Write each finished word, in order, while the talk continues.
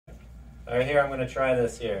All right, here, I'm going to try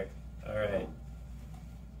this here. All right.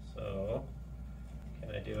 So,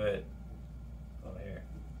 can I do it? Oh, here.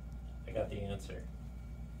 I got the answer.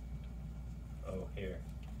 Oh, here.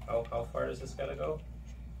 How far does this got to go?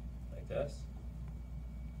 Like this?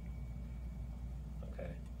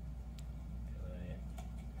 Okay.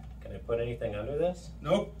 Can I put anything under this?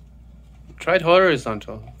 Nope. Try it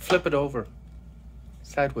horizontal. Flip it over.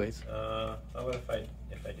 Sideways. How about if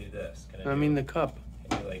I do this? Can I mean the cup.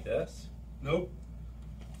 Can I do like this? Nope.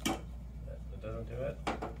 That doesn't do it.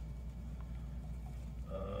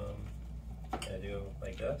 Can I do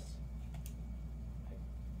like this?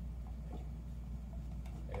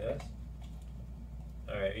 Like this?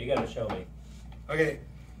 All right, you gotta show me. Okay.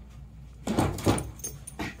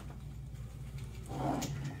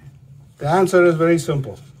 The answer is very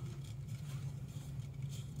simple.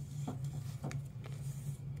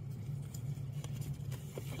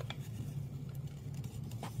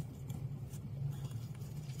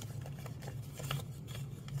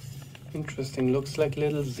 Interesting. Looks like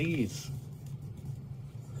little Z's.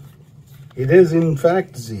 It is in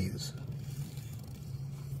fact Z's.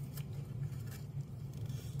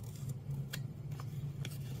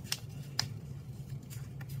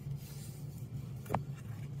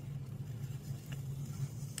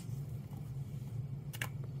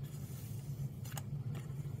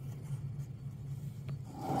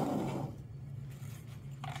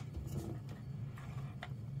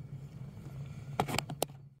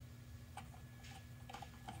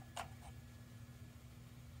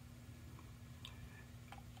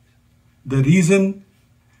 The reason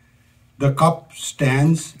the cup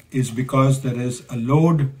stands is because there is a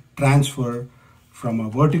load transfer from a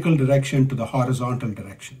vertical direction to the horizontal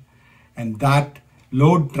direction. And that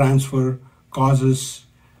load transfer causes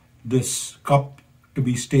this cup to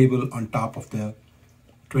be stable on top of the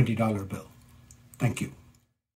 $20 bill. Thank you.